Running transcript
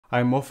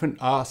I'm often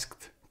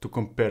asked to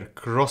compare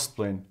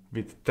Crossplane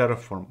with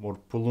Terraform or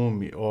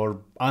Pulumi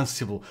or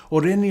Ansible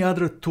or any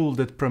other tool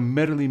that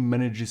primarily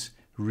manages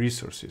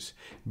resources,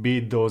 be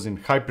it those in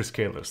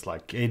hyperscalers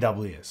like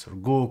AWS or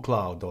Google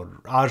Cloud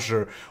or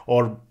Azure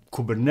or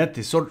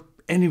Kubernetes or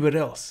anywhere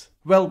else.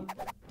 Well,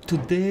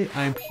 today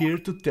I'm here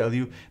to tell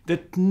you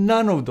that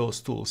none of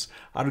those tools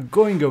are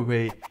going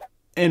away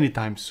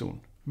anytime soon.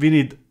 We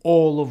need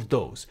all of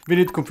those. We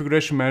need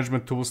configuration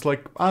management tools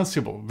like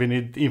Ansible. We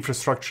need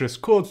infrastructure as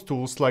code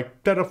tools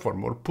like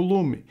Terraform or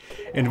Pulumi.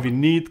 And we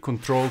need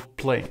control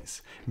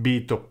planes, be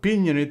it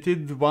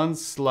opinionated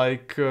ones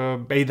like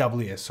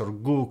AWS or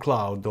Google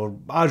Cloud or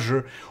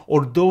Azure,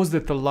 or those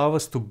that allow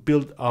us to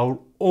build our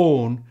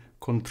own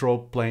control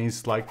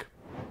planes like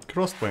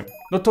Crossplane.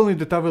 Not only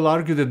that I will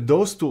argue that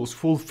those tools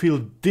fulfill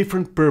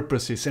different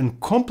purposes and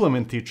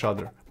complement each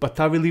other, but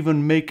I will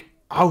even make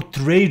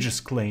outrageous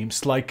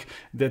claims like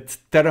that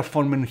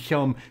Terraform and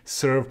Helm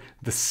serve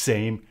the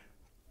same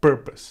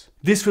purpose.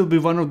 This will be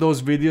one of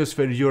those videos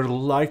where you're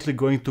likely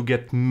going to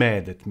get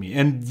mad at me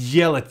and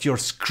yell at your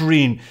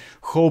screen,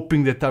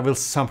 hoping that I will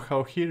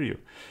somehow hear you.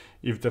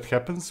 If that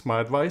happens,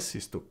 my advice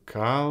is to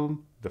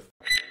calm the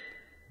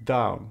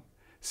down,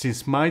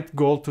 since my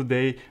goal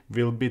today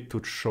will be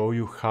to show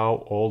you how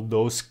all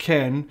those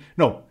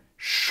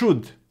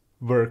should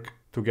work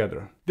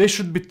together. They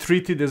should be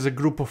treated as a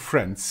group of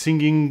friends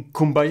singing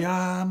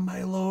Kumbaya,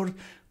 my lord,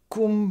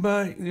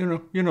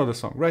 Kumbaya, you know the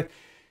song, right?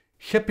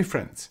 Happy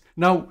friends.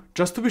 Now,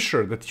 just to be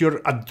sure that your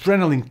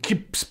adrenaline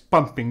keeps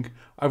pumping,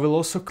 I will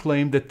also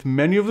claim that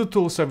many of the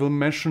tools I will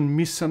mention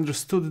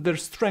misunderstood their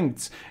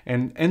strengths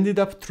and ended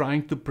up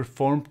trying to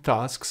perform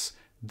tasks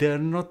they're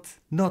not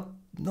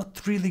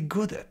really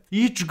good at.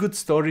 Each good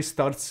story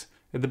starts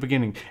at the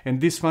beginning, and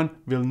this one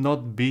will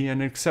not be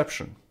an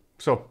exception.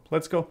 So,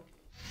 let's go.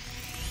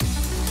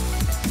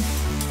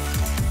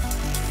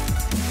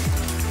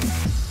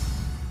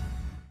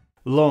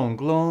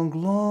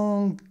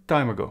 Long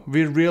time ago,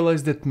 we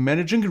realized that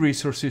managing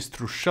resources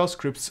through shell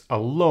scripts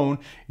alone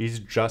is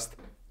just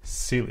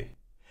silly.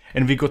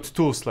 And we got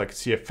tools like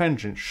CF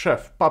Engine,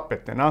 Chef,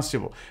 Puppet, and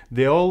Ansible.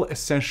 They all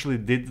essentially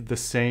did the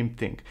same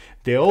thing.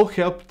 They all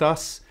helped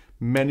us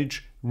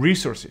manage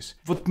resources.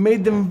 What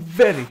made them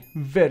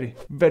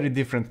very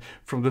different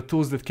from the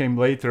tools that came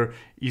later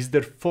is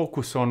their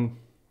focus on,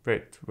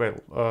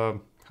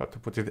 how to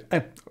put it?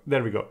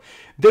 There we go.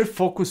 Their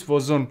focus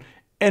was on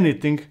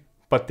anything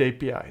but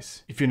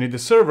APIs. If you need a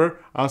server,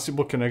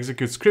 Ansible can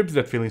execute scripts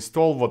that will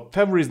install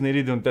whatever is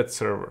needed on that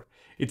server.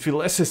 It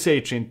will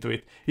SSH into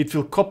it, it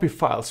will copy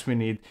files we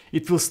need,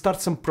 it will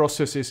start some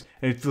processes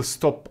and it will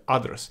stop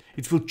others.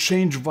 It will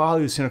change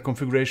values in a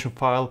configuration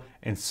file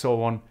and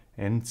so on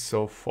and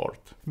so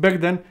forth. Back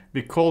then,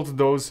 we called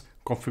those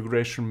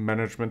configuration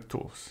management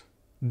tools.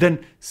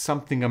 Then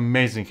something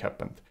amazing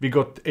happened. We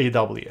got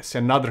AWS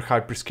and other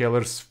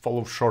hyperscalers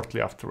followed shortly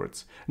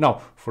afterwards.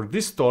 Now, for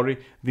this story,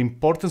 the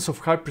importance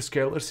of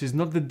hyperscalers is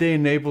not that they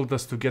enabled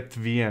us to get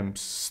VMs,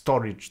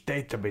 storage,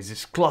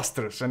 databases,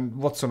 clusters, and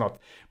what's not,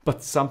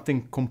 but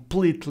something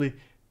completely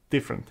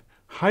different.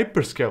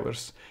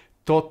 Hyperscalers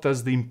taught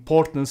us the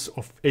importance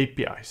of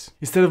APIs.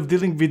 Instead of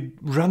dealing with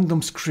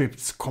random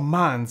scripts,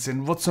 commands,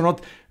 and what's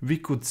not, we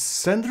could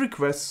send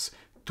requests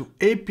to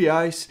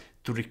APIs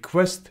to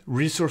request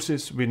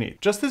resources we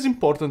need. Just as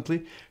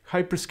importantly,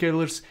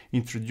 hyperscalers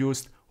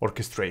introduced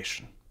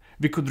orchestration.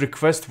 We could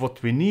request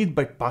what we need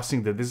by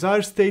passing the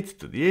desired state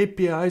to the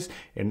APIs,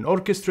 and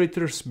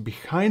orchestrators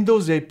behind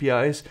those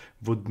APIs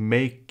would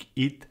make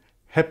it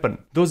happen.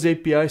 Those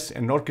APIs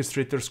and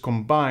orchestrators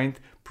combined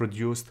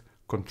produced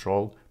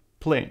control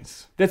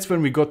planes. That's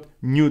when we got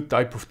new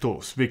type of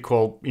tools we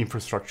call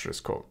infrastructure as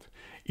code.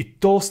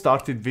 It all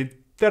started with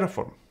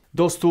Terraform.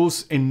 Those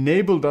tools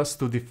enabled us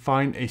to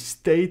define a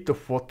state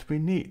of what we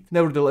need.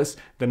 Nevertheless,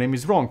 the name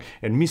is wrong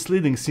and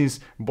misleading, since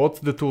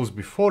both the tools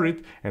before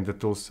it and the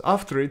tools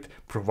after it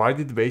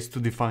provided ways to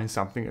define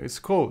something as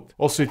code.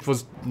 Also, it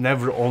was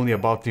never only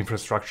about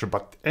infrastructure,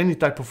 but any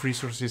type of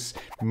resources,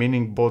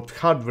 meaning both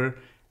hardware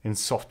and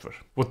software.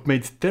 What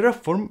made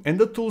Terraform and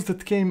the tools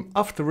that came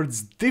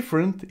afterwards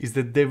different is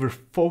that they were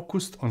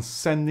focused on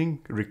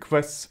sending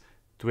requests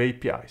to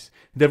APIs.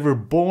 They were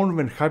born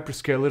when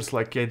hyperscalers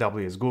like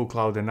AWS, Google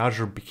Cloud, and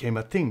Azure became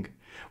a thing.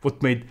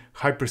 What made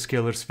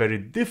hyperscalers very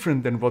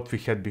different than what we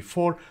had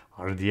before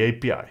are the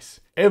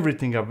APIs.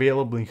 Everything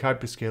available in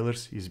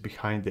hyperscalers is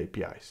behind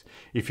APIs.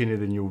 If you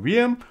need a new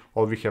VM,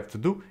 all we have to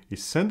do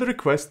is send a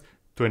request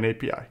to an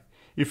API.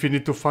 If you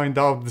need to find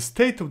out the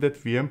state of that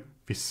VM,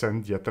 we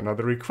send yet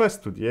another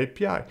request to the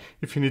API.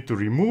 If you need to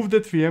remove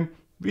that VM,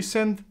 we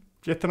send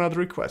yet another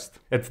request.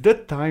 At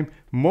that time,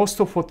 most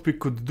of what we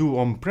could do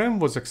on-prem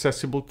was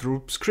accessible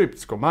through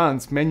scripts,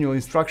 commands, manual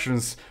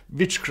instructions,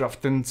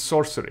 witchcraft, and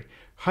sorcery.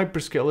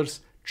 Hyperscalers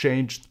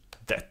changed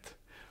that.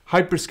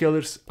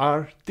 Hyperscalers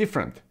are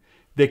different.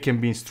 They can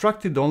be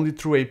instructed only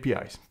through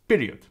APIs,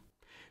 period.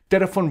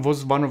 Terraform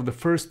was one of the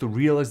first to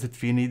realize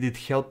that we needed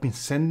help in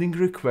sending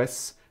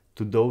requests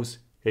to those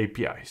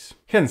APIs.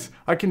 Hence,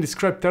 I can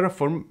describe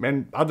Terraform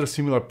and other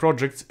similar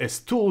projects as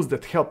tools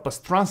that help us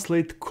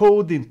translate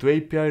code into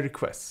API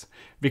requests.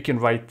 We can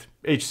write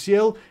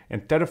HCL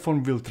and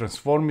Terraform will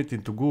transform it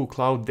into Google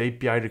Cloud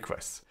API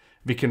requests.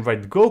 We can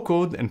write Go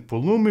code and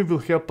Pulumi will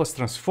help us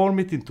transform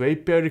it into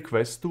API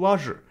requests to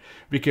Azure.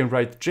 We can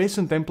write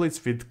JSON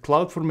templates with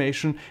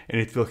CloudFormation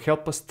and it will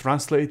help us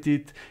translate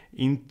it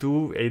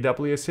into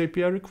AWS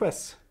API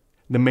requests.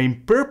 The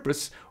main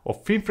purpose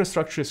of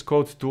infrastructure as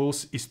code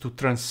tools is to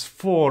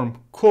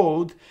transform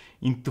code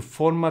into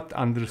format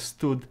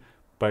understood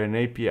by an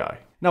API.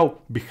 Now,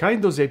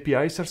 behind those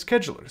APIs are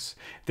schedulers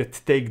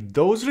that take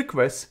those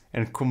requests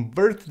and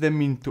convert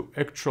them into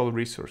actual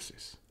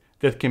resources.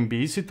 That can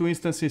be EC2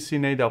 instances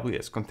in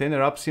AWS, container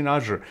apps in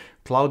Azure,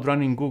 Cloud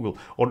Run in Google,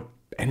 or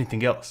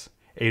anything else.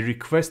 A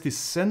request is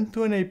sent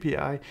to an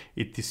API,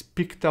 it is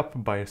picked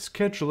up by a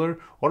scheduler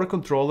or a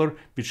controller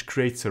which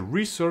creates a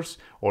resource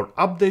or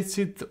updates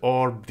it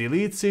or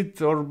deletes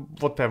it or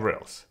whatever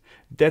else.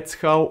 That's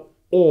how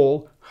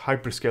all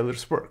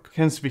hyperscalers work.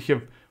 Hence we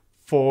have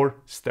 4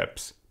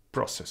 steps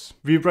process.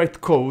 We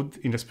write code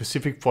in a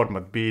specific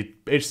format, be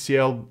it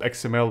HCL,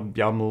 XML,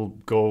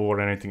 YAML, Go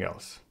or anything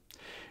else.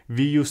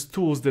 We use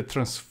tools that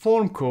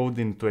transform code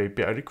into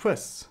API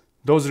requests.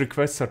 Those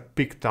requests are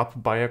picked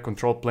up by a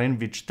control plane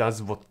which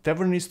does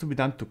whatever needs to be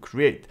done to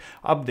create,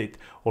 update,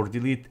 or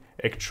delete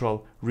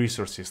actual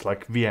resources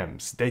like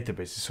VMs,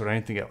 databases, or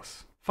anything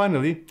else.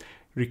 Finally,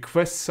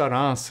 requests are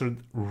answered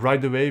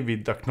right away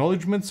with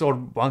acknowledgements or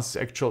once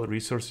actual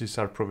resources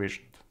are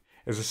provisioned.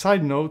 As a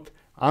side note,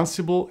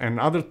 Ansible and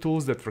other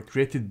tools that were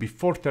created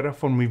before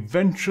Terraform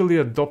eventually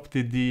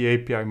adopted the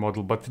API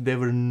model, but they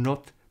were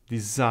not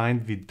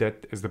designed with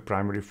that as the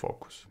primary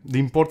focus. The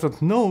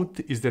important note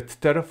is that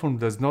Terraform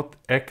does not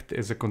act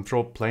as a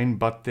control plane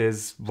but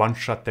as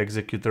one-shot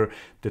executor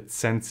that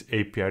sends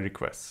API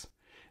requests.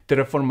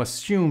 Terraform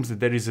assumes that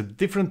there is a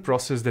different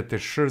process that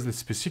ensures that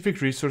specific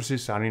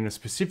resources are in a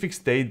specific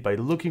state by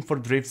looking for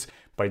drifts,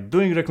 by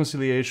doing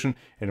reconciliation,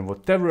 and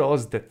whatever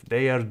else that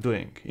they are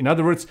doing. In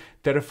other words,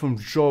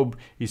 Terraform's job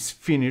is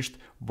finished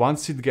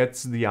once it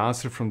gets the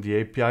answer from the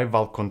API,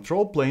 while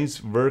control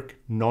planes work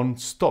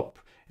non-stop,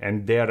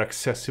 and they are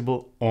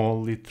accessible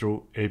only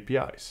through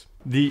APIs.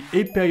 The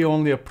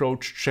API-only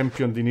approach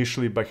championed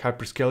initially by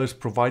hyperscalers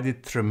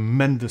provided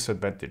tremendous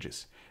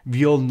advantages.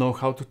 We all know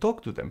how to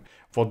talk to them,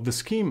 what the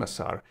schemas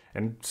are,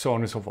 and so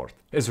on and so forth.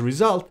 As a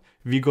result,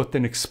 we got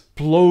an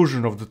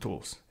explosion of the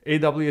tools.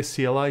 AWS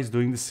CLI is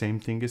doing the same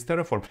thing as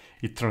Terraform.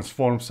 It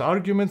transforms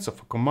arguments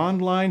of a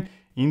command line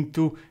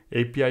into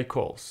API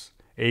calls.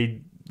 A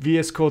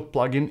VS Code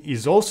plugin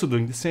is also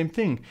doing the same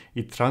thing.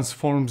 It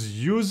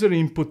transforms user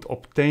input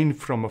obtained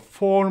from a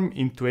form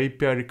into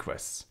API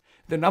requests.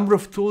 The number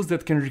of tools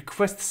that can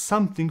request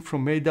something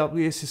from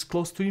AWS is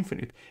close to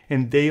infinite,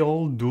 and they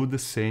all do the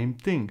same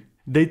thing.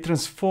 They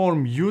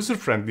transform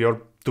user-friendly,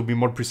 or to be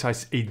more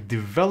precise, a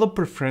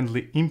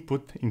developer-friendly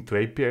input into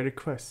API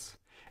requests.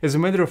 As a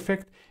matter of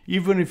fact,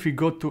 even if we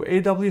go to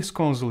AWS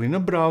console in a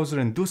browser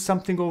and do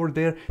something over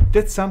there,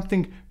 that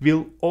something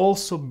will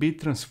also be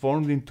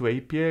transformed into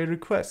API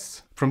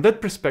requests. From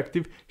that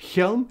perspective,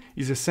 Helm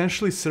is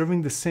essentially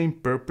serving the same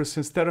purpose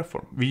as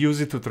Terraform. We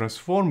use it to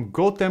transform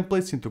Go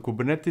templates into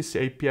Kubernetes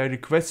API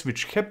requests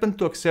which happen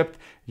to accept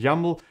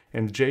YAML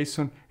and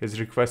JSON as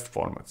request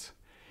formats.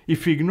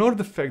 If we ignore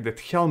the fact that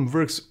Helm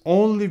works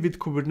only with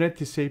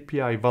Kubernetes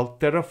API while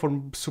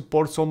Terraform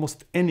supports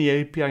almost any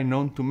API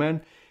known to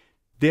man,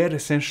 they are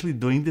essentially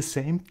doing the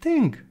same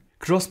thing.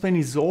 Crossplane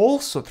is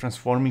also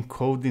transforming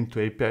code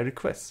into API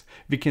requests.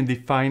 We can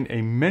define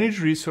a managed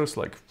resource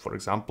like, for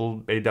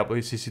example,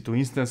 AWS EC2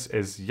 instance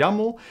as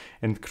YAML,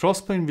 and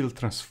Crossplane will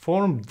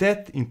transform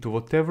that into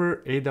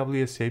whatever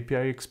AWS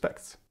API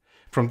expects.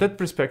 From that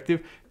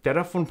perspective,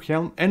 Terraform,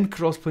 Helm, and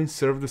Crossplane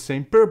serve the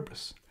same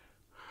purpose.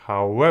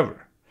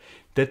 However,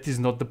 that is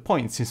not the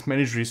point, since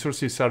managed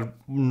resources are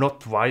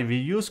not why we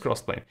use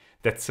Crossplane.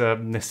 That's a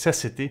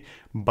necessity,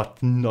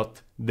 but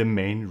not the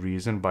main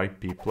reason why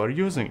people are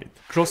using it.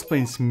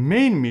 Crossplane's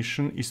main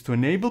mission is to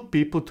enable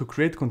people to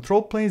create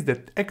control planes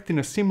that act in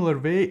a similar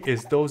way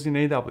as those in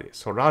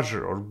AWS or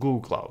Azure or Google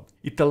Cloud.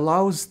 It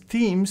allows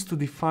teams to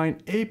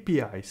define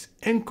APIs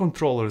and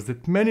controllers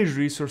that manage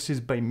resources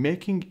by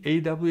making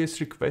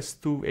AWS requests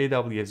to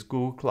AWS,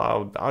 Google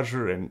Cloud,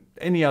 Azure, and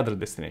any other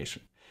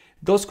destination.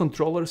 Those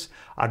controllers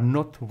are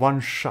not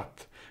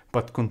one-shot,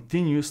 but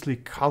continuously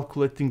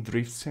calculating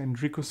drifts and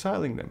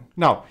reconciling them.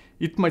 Now,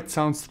 it might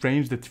sound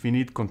strange that we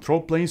need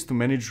control planes to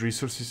manage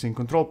resources in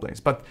control planes,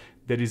 but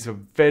there is a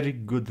very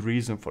good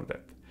reason for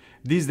that.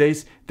 These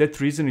days, that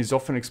reason is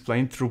often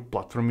explained through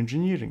platform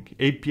engineering.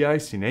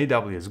 APIs in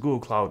AWS, Google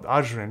Cloud,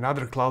 Azure, and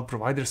other cloud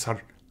providers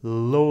are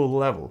low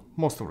level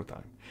most of the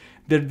time.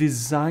 They're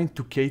designed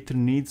to cater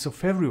needs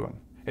of everyone.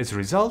 As a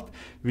result,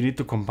 we need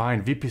to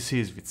combine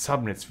VPCs with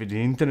subnets, with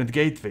the internet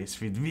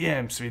gateways, with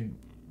VMs, with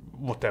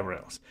whatever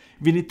else.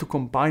 We need to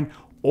combine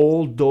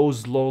all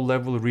those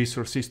low-level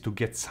resources to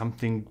get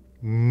something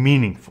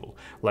meaningful,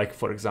 like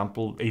for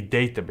example a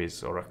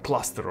database or a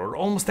cluster or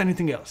almost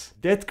anything else.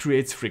 That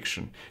creates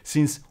friction,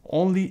 since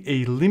only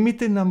a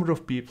limited number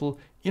of people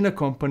in a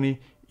company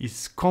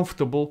is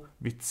comfortable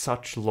with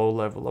such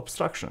low-level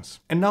abstractions.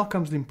 And now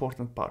comes the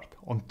important part.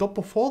 On top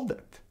of all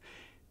that,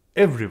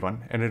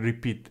 everyone, and I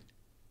repeat,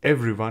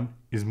 everyone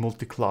is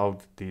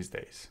multi-cloud these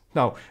days.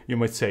 Now, you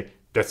might say,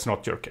 that's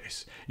not your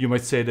case. You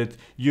might say that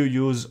you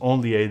use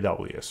only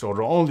AWS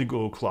or only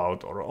Google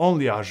Cloud or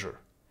only Azure.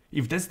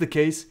 If that's the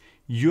case,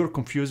 you're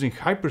confusing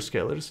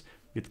hyperscalers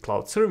with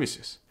cloud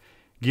services.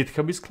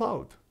 GitHub is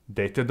cloud.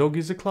 Datadog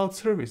is a cloud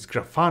service.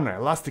 Grafana,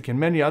 Elastic, and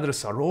many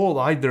others are all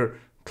either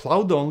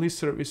cloud-only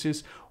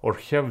services or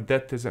have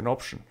that as an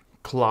option.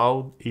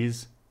 Cloud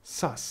is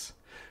SaaS.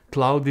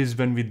 Cloud is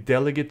when we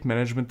delegate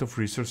management of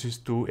resources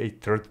to a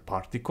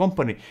third-party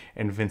company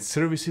and when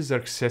services are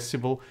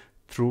accessible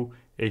through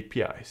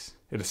APIs.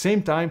 At the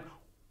same time,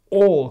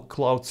 all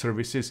cloud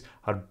services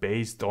are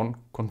based on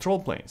control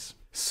planes.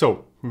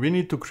 So we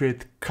need to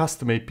create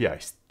custom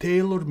APIs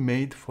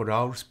tailor-made for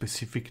our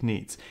specific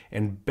needs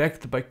and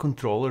backed by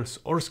controllers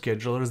or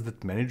schedulers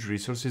that manage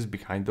resources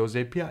behind those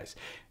APIs.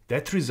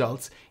 That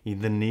results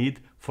in the need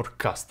for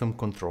custom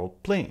control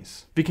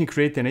planes. We can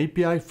create an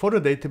API for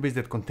a database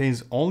that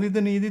contains only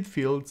the needed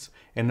fields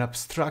and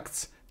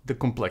abstracts the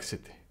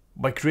complexity.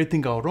 By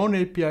creating our own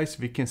APIs,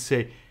 we can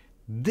say,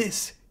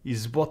 this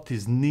is what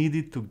is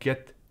needed to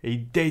get a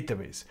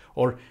database,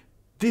 or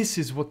this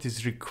is what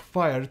is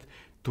required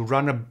to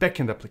run a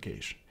backend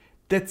application.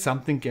 That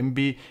something can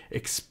be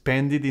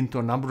expanded into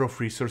a number of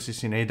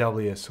resources in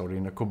AWS or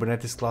in a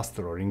Kubernetes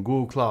cluster or in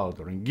Google Cloud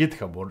or in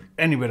GitHub or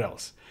anywhere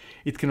else.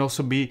 It can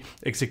also be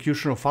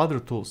execution of other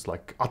tools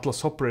like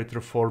Atlas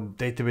Operator for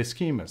database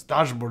schemas,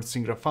 dashboards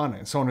in Grafana,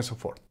 and so on and so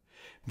forth.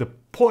 The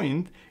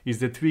point is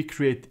that we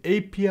create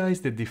APIs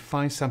that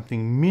define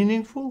something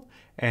meaningful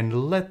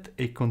and let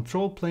a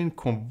control plane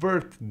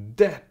convert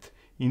that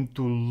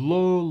into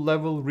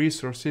low-level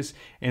resources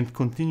and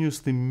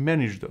continuously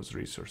manage those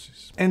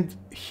resources. And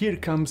here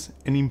comes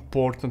an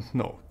important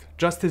note.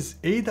 Just as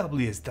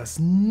AWS does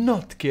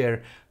not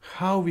care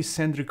how we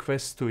send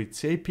requests to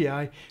its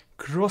API,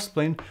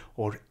 Crossplane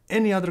or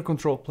any other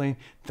control plane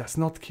does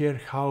not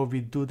care how we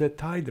do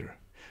that either.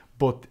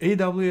 Both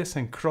AWS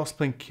and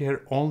Crossplane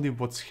care only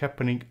what's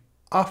happening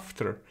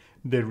after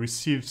they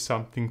receive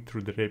something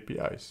through their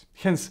APIs.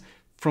 Hence,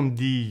 from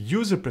the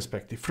user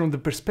perspective, from the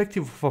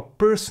perspective of a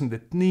person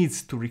that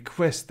needs to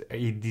request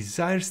a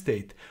desired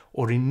state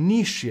or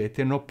initiate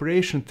an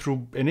operation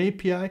through an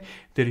API,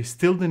 there is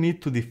still the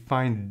need to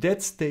define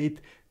that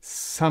state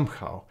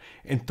somehow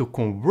and to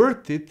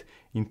convert it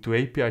into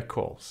API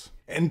calls.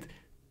 And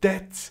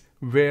that's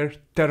where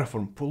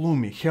Terraform,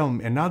 Pulumi,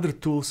 Helm, and other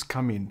tools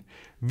come in.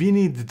 We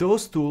need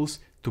those tools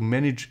to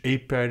manage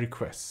API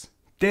requests.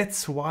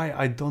 That's why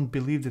I don't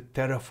believe that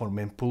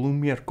Terraform and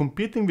Pulumi are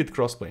competing with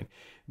Crossplane.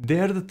 They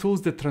are the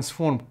tools that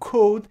transform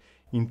code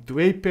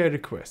into API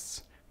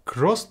requests.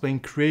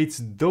 Crossplane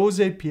creates those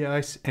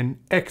APIs and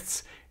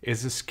acts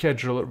as a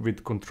scheduler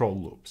with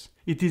control loops.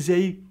 It is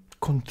a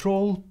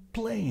control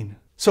plane.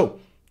 So,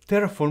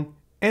 Terraform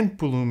and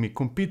Pulumi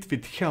compete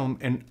with Helm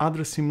and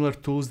other similar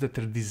tools that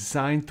are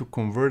designed to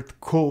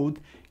convert code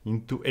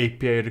into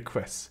API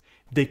requests.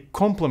 They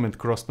complement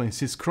Crossplane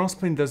since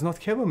Crossplane does not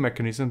have a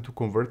mechanism to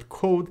convert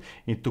code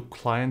into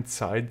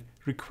client-side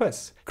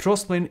requests.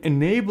 Crossplane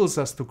enables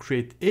us to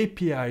create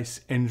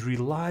APIs and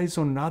relies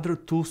on other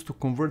tools to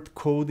convert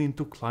code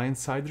into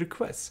client-side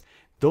requests.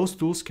 Those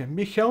tools can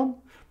be Helm,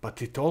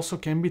 but it also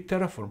can be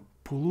Terraform,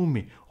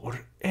 Pulumi, or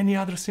any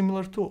other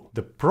similar tool.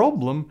 The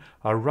problem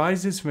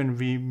arises when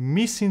we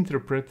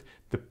misinterpret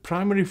the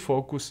primary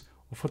focus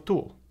of a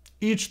tool.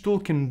 Each tool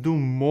can do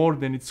more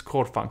than its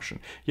core function,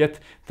 yet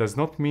does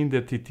not mean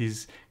that it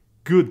is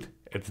good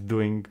at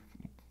doing,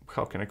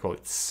 how can I call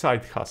it,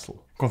 side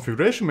hustle.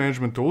 Configuration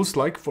management tools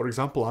like, for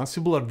example,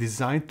 Ansible are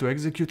designed to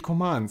execute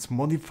commands,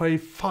 modify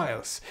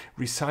files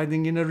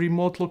residing in a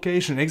remote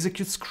location,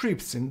 execute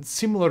scripts and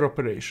similar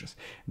operations.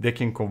 They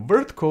can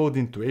convert code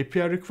into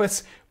API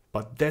requests,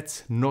 but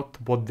that's not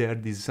what they are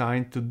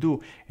designed to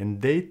do,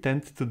 and they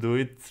tend to do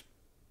it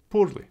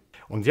poorly.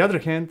 On the other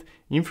hand,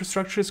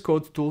 infrastructure as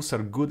code tools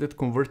are good at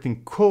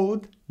converting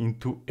code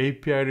into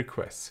API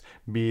requests,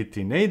 be it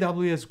in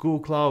AWS, Google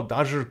Cloud,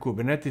 Azure,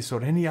 Kubernetes,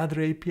 or any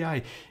other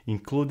API,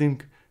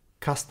 including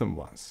custom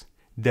ones.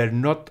 They're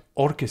not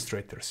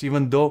orchestrators,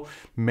 even though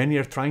many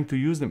are trying to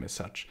use them as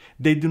such.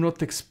 They do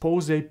not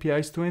expose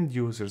APIs to end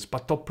users,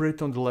 but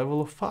operate on the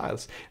level of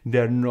files.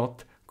 They're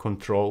not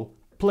control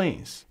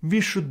planes.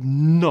 We should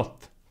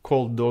not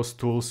call those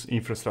tools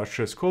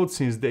infrastructure as code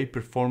since they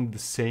perform the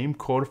same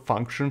core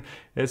function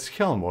as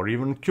Helm or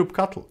even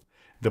kubectl.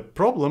 The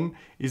problem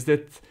is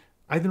that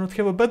I do not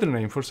have a better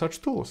name for such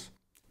tools.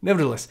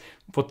 Nevertheless,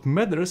 what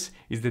matters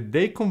is that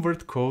they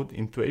convert code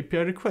into API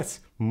requests,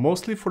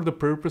 mostly for the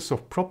purpose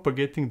of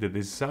propagating the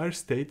desired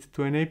state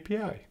to an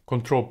API.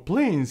 Control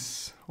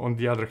planes, on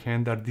the other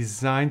hand, are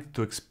designed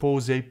to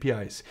expose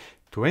APIs,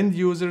 to end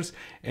users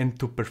and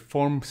to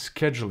perform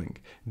scheduling.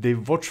 They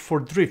watch for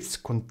drifts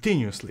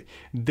continuously.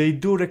 They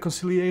do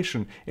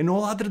reconciliation and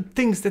all other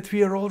things that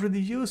we are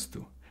already used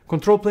to.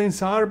 Control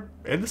planes are,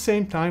 at the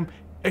same time,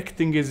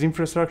 acting as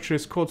infrastructure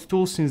as code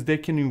tools since they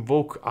can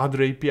invoke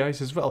other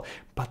APIs as well,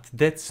 but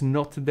that's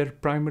not their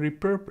primary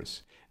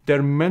purpose.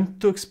 They're meant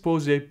to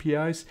expose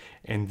APIs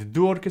and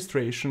do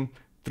orchestration,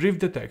 drift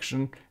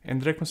detection,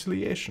 and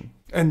reconciliation.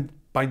 And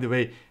by the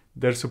way,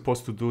 they're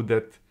supposed to do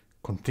that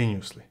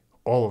continuously,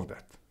 all of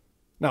that.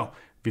 Now,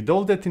 with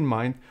all that in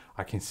mind,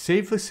 I can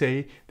safely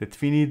say that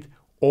we need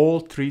all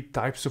three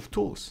types of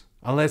tools.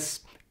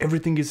 Unless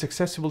everything is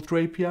accessible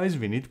through APIs,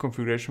 we need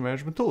configuration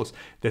management tools.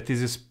 That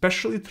is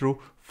especially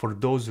true for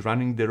those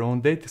running their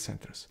own data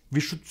centers. We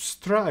should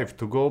strive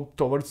to go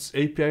towards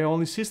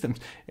API-only systems,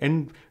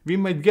 and we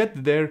might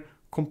get there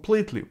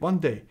completely one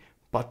day,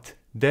 but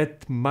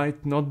that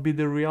might not be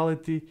the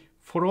reality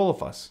for all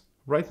of us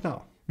right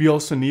now. We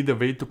also need a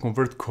way to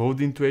convert code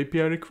into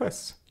API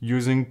requests.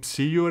 Using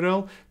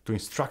CURL to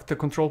instruct a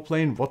control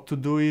plane what to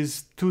do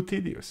is too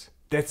tedious.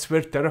 That's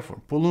where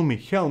Terraform, Pulumi,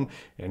 Helm,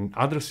 and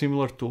other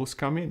similar tools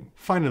come in.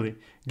 Finally,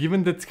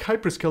 given that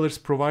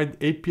hyperscalers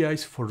provide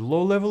APIs for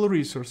low-level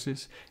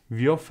resources,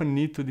 we often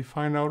need to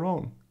define our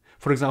own.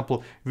 For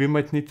example, we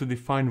might need to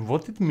define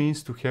what it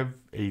means to have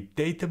a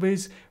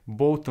database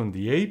both on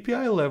the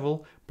API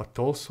level, but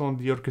also on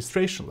the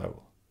orchestration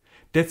level.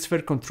 That's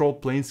where control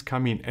planes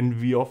come in, and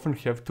we often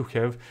have to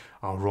have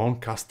our own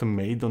custom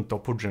made on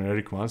top of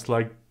generic ones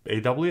like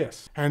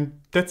AWS. And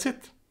that's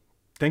it.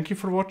 Thank you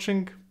for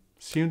watching.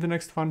 See you in the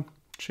next one.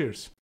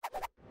 Cheers.